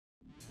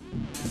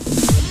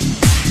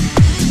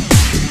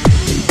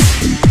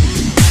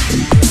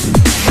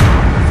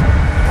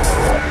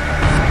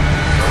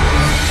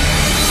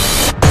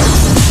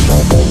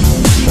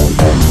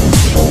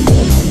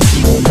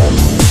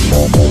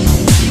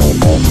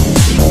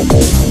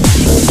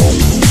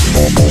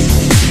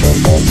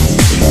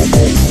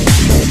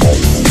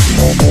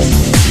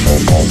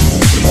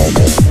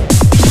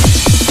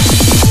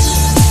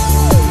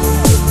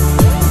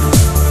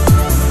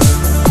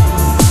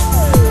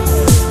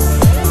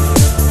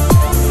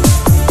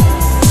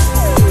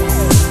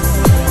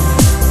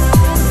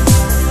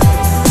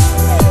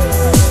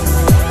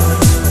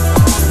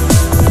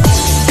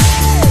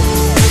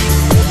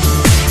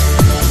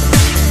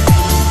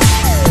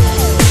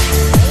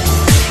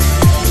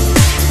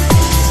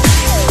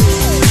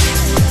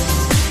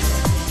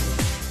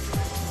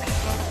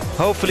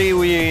hopefully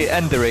we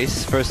end the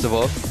race first of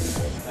all,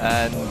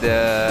 and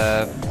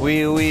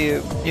we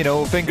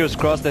fingers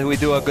crossed that we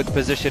do a good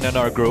position in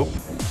our group,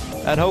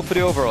 and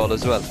hopefully overall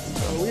as well.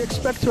 We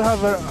expect to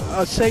have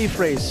a safe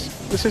race.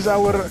 This is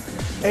our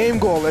aim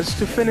goal, is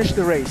to finish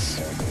the race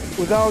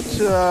without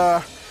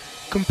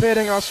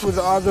comparing us with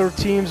other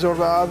teams or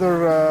the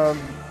other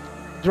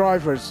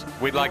drivers.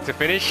 We'd like to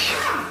finish,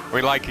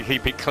 we'd like to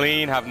keep it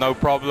clean, have no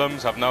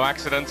problems, have no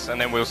accidents, and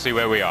then we'll see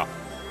where we are.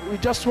 We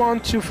just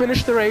want to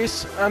finish the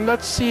race, and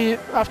let's see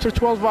after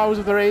 12 hours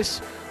of the race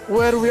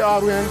where we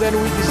are, and then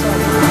we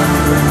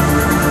decide.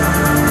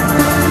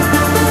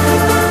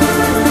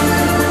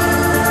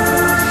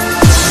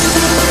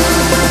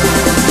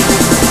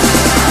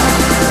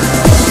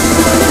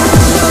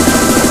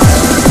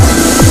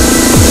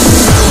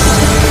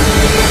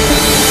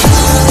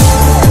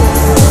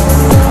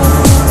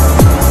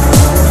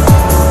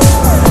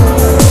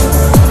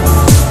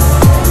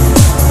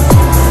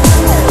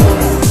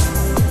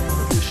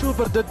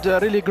 Did a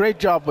really great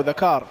job with the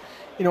car.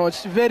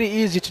 It's very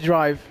easy to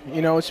drive.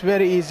 It's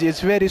very easy, it's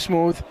very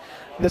smooth.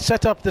 The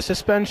setup, the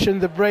suspension,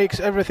 the brakes,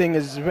 everything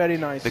is very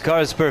nice. The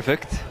car is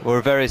perfect.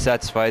 We're very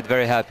satisfied,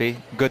 very happy.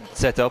 Good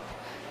setup,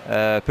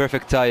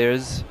 perfect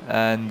tires,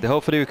 and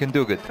hopefully we can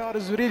do good. The car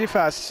is really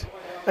fast,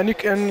 and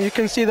you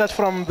can see that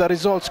from the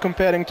results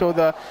comparing to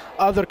the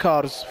other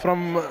cars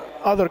from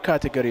other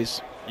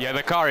categories. Yeah,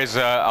 the car is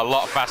a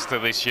lot faster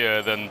this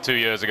year than 2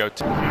 years ago.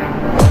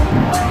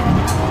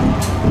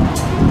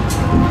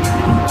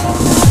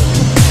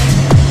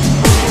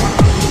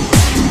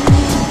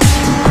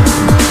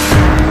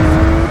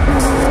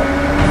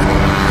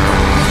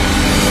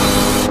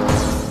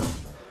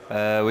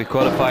 We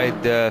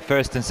qualified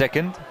first and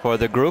second for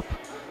the group,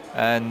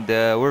 and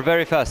we're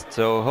very fast,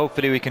 so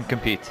hopefully we can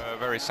compete.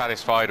 Very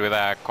satisfied with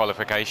our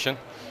qualification.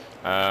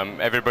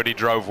 Everybody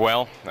drove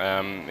well.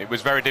 It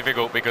was very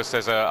difficult because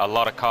there's a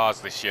lot of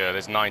cars this year.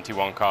 There's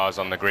 91 cars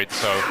on the grid,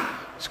 so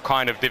it's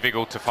kind of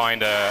difficult to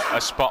find a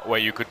spot where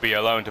you could be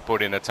alone to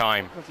put in the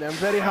time. I'm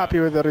very happy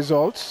with the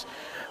results.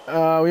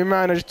 We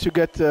managed to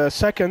get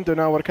second in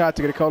our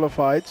category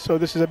qualified, so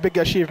this is a big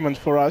achievement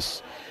for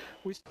us.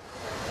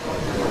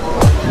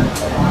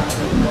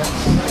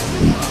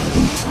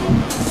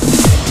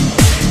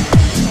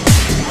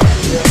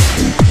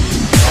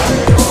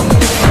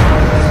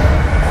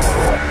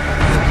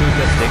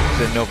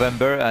 In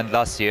November and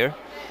last year,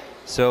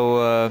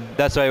 so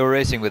that's why we're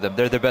racing with them.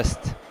 They're the best.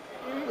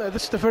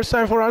 This is the first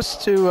time for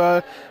us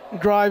to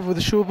drive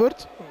with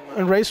Schubert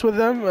and race with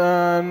them,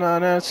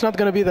 and it's not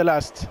going to be the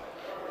last.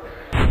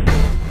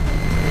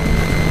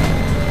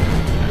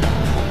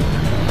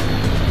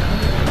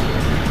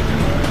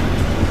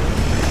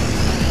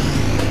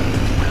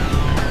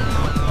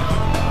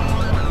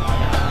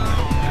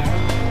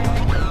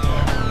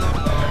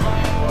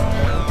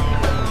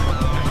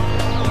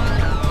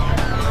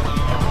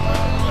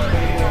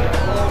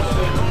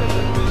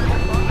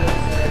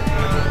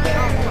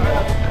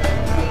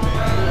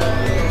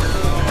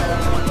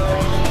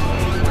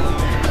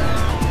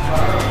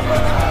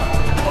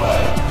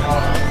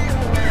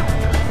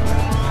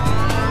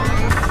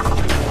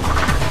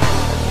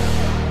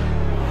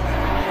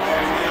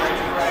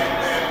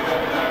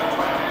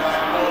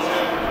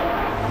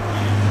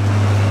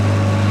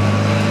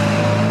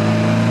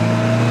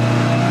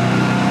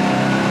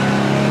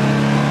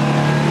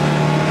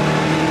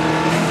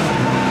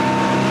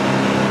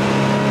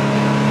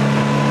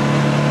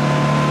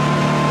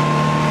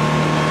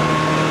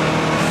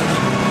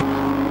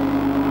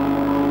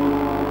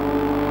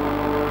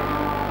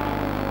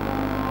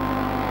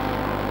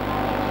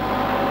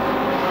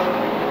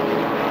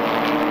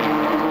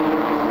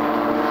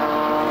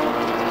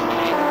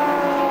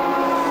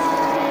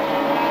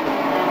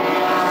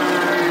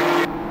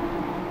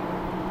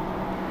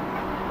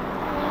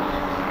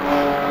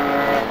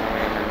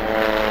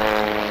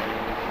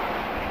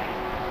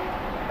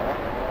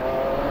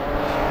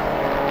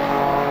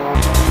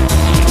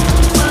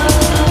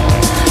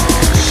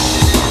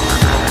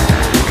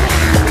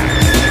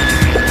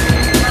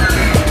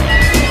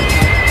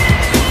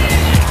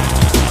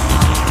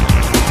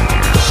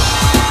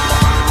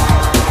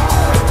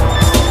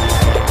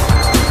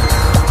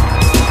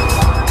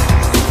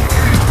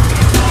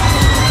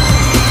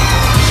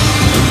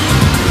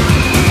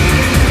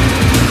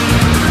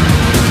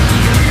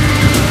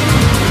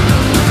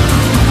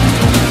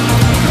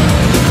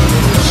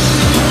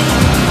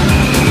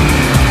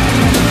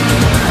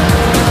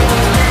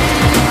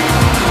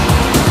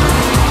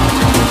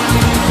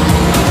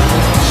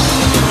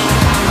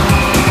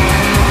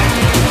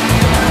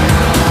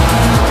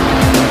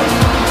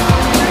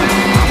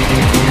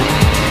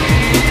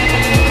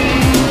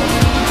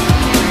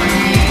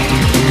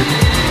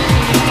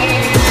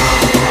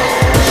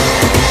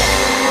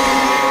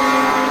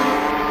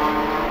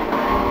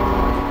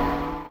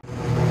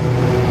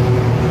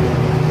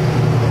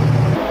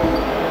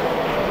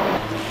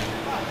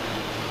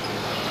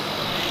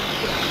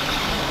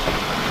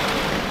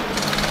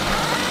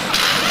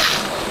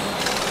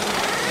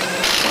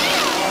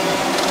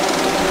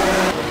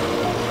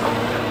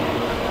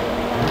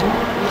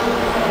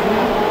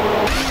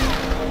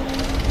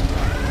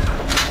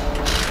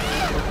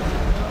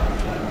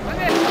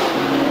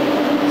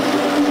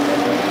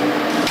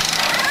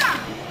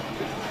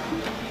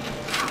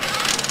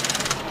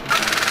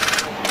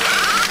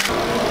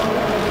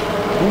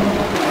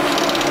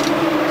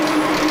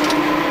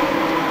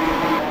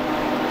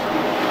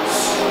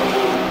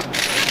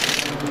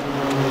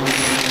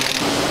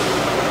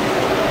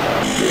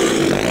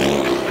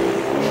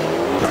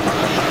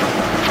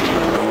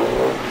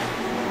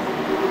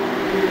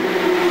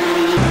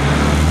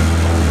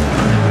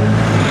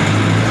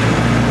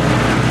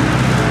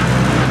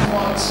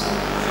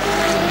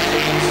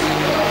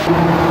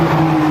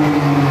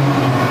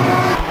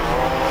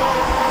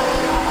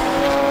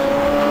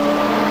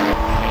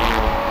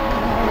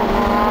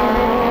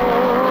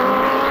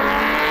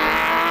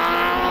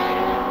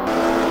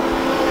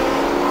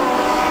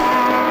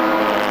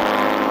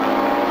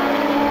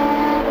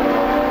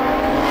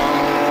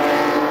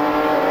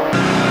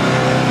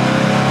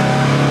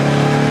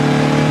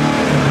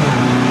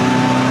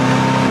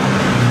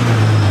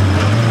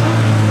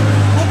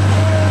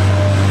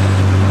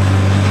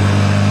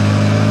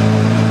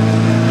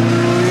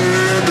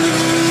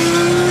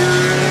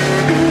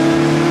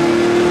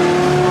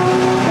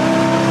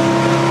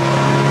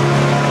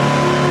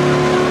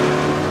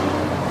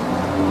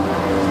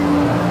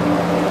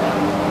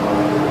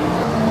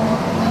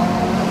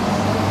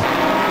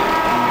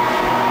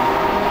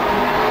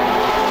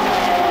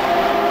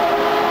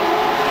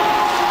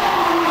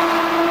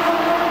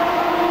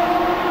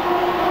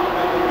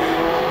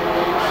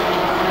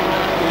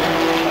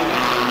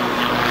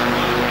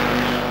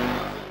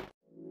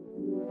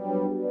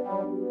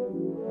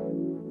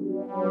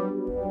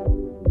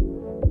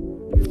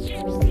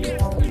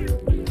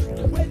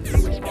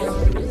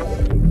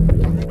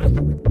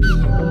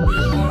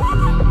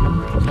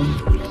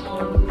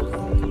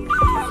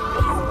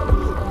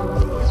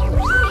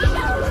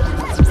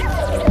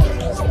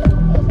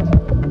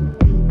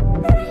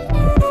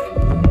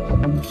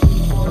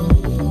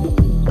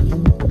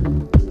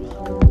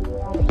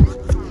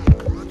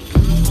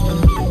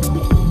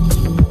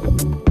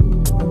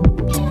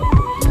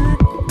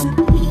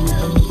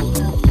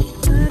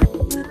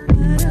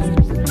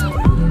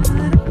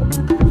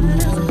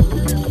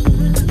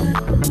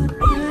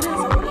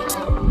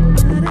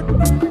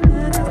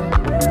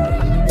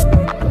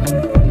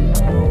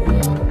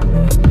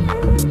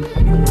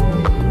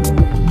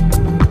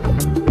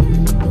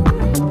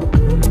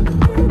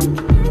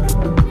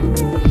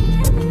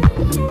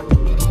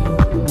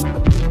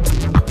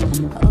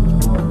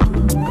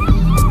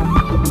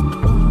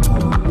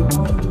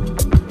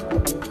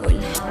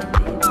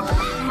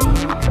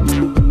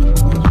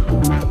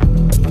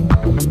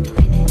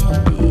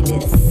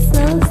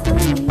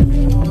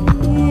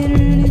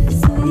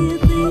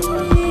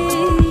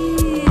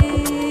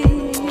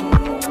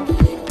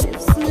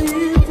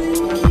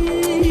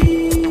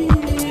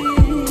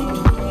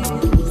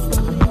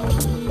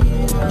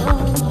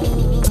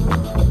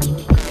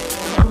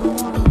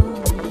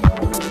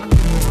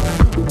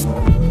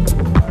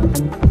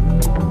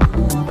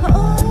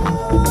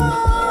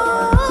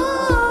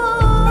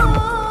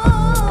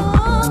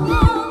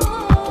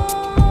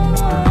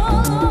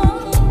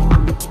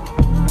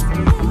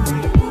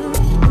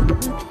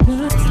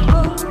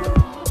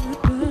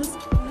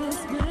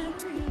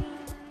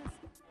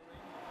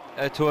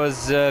 It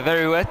was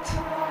very wet,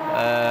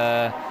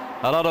 a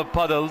lot of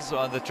puddles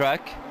on the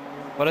track,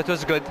 but it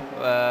was good.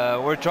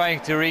 We're trying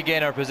to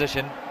regain our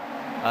position,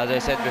 as I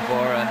said before,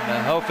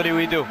 and hopefully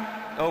we do.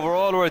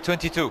 Overall, we're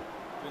 22,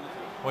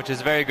 which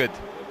is very good.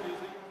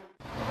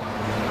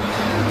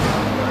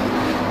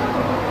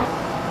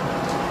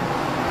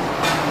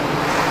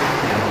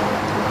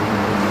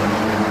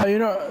 You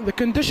know, the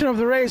condition of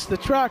the race, the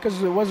track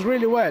was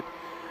really wet.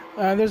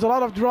 There's a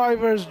lot of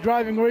drivers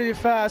driving really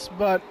fast,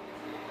 but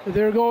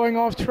they're going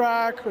off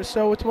track,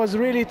 so it was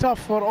really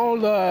tough for all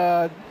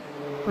the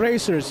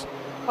racers.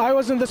 I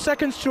was in the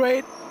second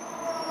straight.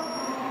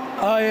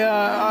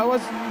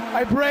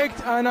 I braked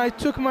and I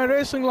took my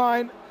racing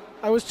line.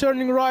 I was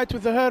turning right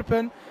with the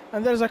hairpin,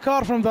 and there's a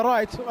car from the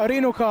right, a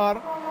Renault car,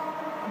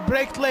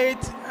 braked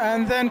late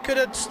and then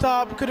couldn't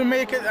stop, couldn't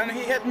make it, and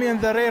he hit me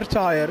in the rear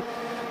tire.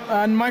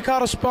 And my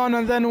car spun,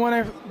 and then when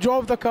I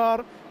drove the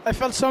car, I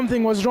felt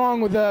something was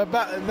wrong with the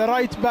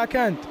right back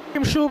end.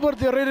 Team Schubert,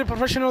 they're really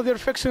professional, they're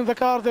fixing the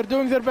car, they're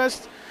doing their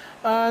best,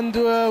 and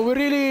we're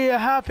really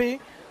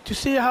happy to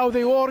see how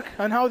they work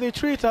and how they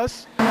treat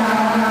us.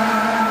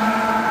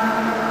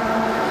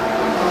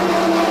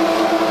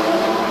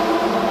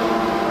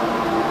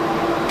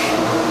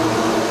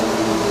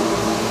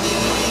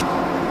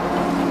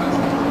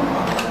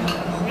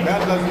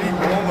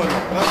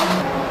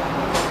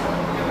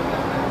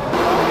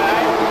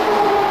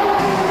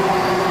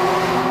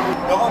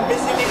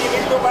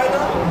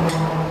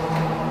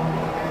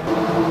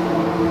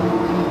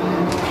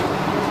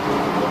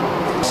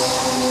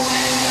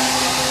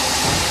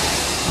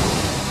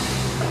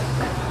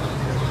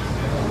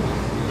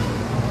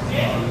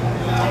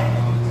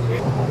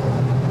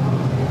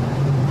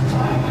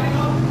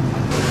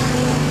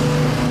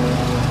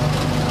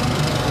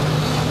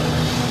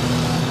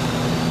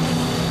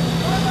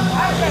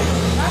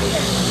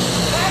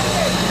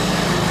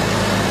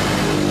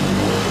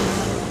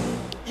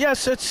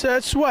 Yes,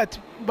 it's wet,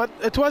 but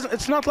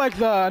it's not like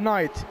the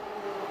night.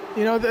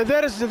 You know,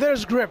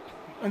 there's grip.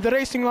 On the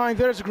racing line,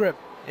 there's grip.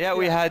 Yeah,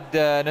 we had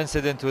an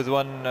incident with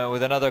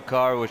another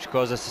car which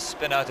caused us to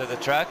spin out of the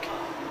track,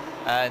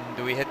 and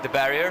we hit the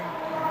barrier,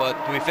 but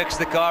we fixed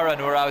the car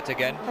and we're out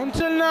again.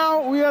 Until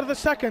now, we are the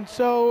second,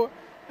 so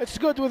it's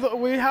good.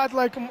 We had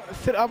like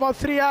about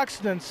 3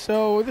 accidents,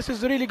 so this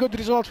is a really good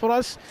result for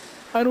us,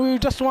 and we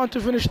just want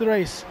to finish the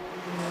race.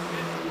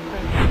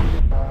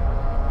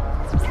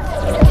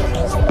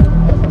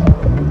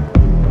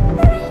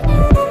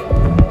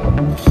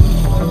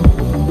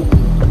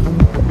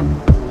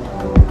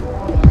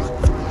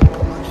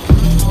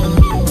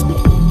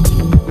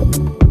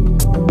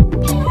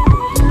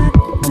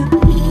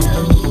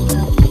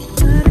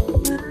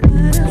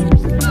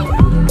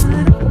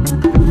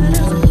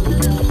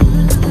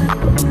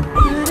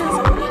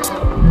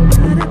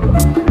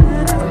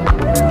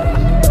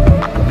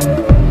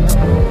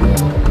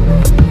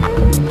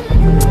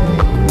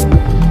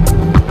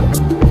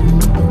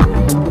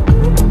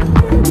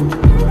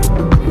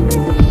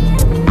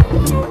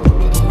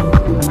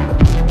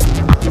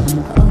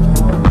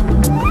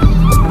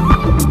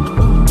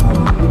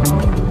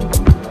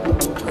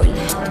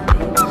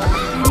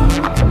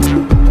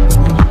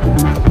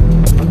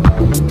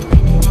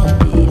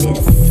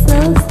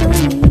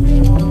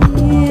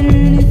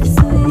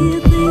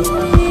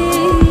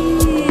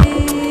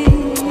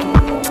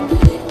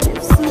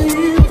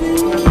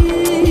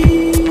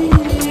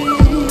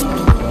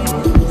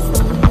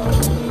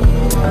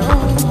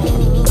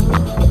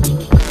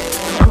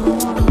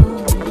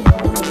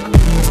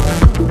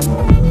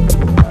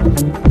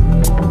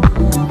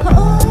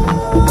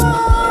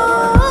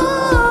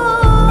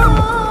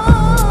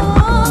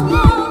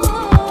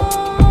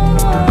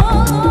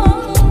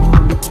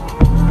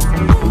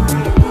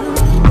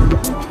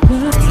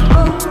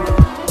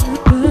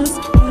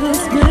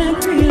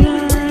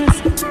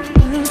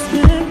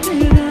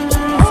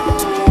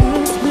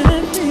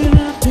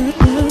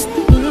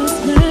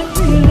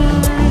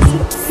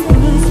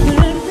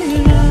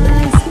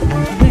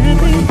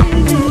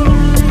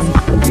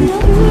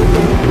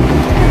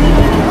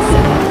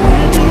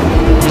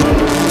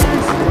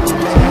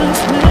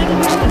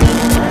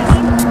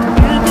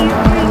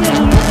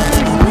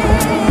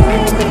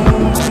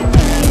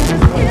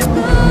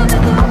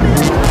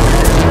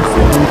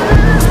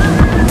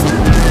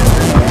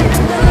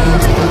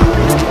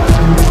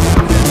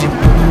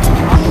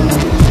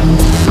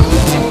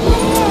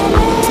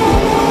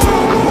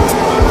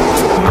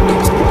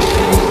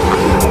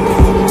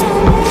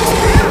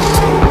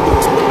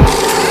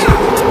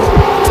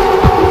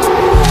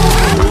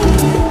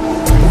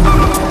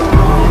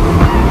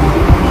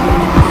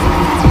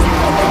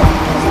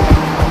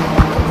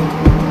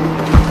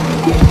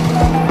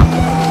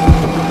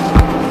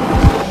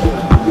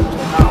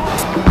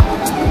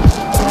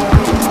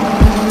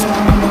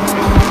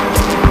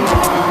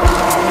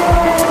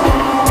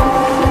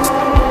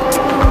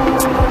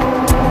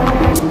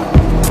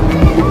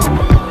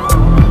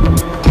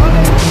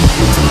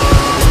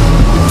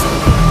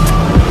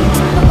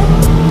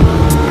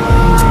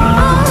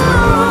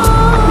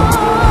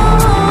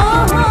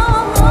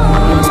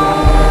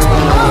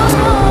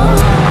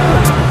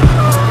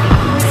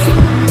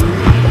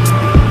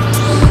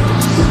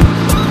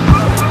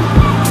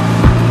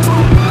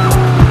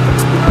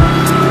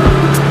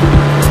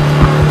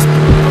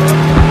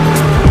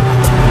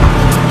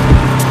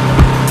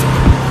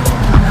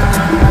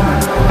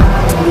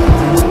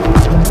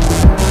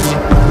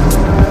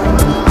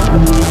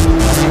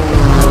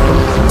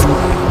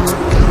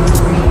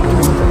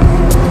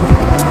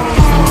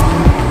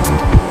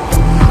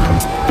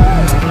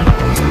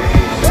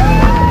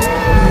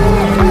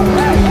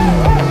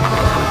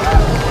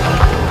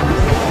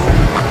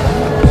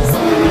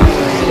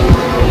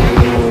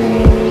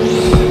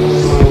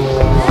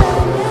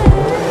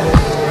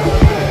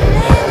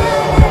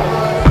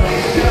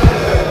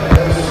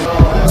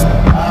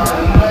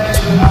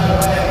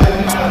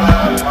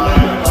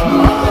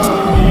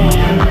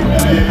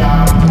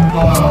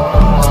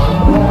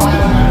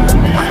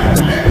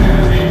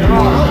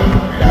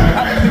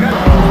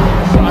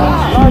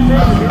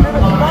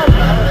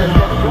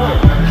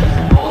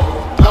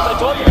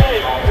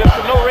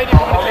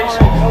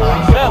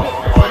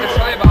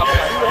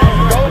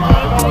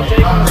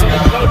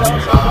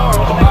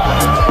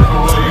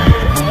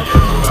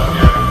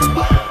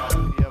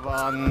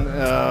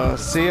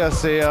 sehr,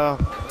 sehr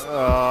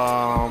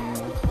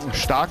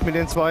stark mit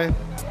den zwei.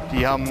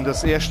 Die haben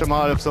das erste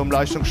Mal auf so einem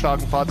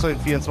leistungsstarken Fahrzeug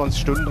ein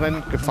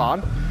 24-Stunden-Rennen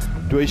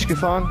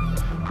durchgefahren.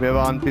 Wir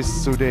waren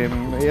bis zu dem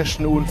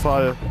ersten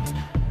Unfall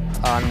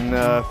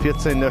an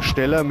 14.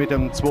 Stelle mit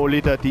einem 2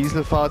 Liter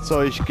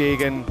Dieselfahrzeug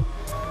gegen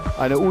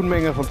eine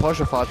Unmenge von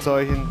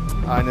Porsche-Fahrzeugen.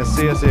 Eine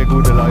sehr, sehr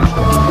gute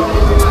Leistung.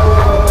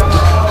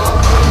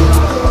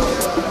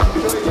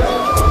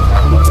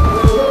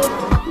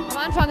 Am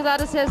Anfang sah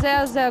das ja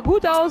sehr, sehr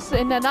gut aus.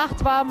 In der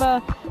Nacht waren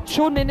wir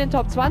schon in den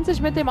Top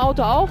 20 mit dem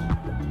Auto auch.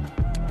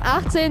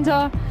 18.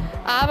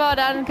 Aber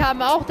dann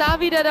kam auch da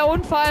wieder der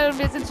Unfall und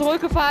wir sind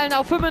zurückgefallen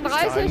auf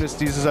 35. Das Geheimnis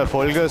dieses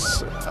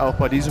Erfolges, auch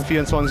bei diesem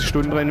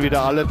 24-Stunden-Rennen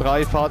wieder alle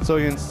 3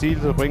 Fahrzeuge ins Ziel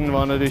zu bringen,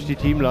 war natürlich die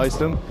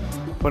Teamleistung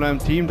von einem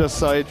Team, das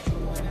seit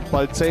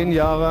bald 10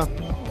 Jahren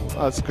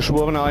als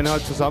geschworene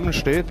Einheit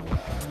zusammensteht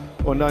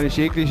und eigentlich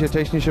jegliche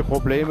technische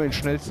Probleme in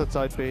schnellster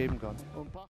Zeit beheben kann.